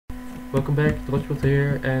Welcome back, Dodgebot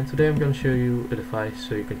here, and today I'm going to show you a device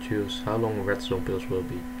so you can choose how long redstone pills will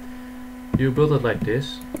be. You build it like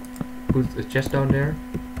this, put a chest down there,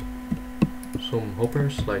 some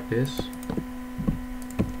hoppers like this,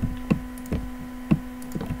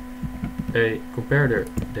 a comparator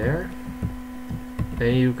there,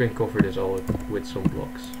 and you can cover this all with some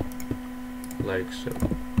blocks, like so.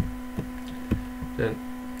 Then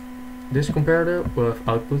this comparator will have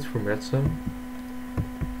output from redstone.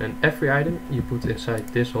 And every item you put inside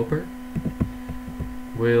this hopper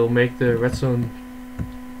will make the redstone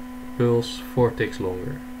pulse 4 ticks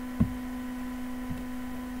longer.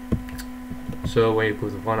 So when you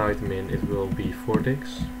put one item in, it will be 4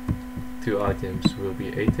 ticks, 2 items will be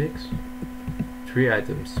 8 ticks, 3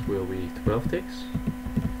 items will be 12 ticks,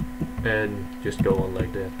 and just go on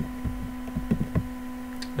like that.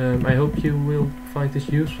 I hope you will find this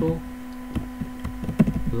useful.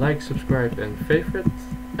 Like, subscribe and favorite.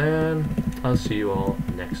 And I'll see you all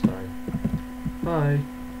next time. Bye.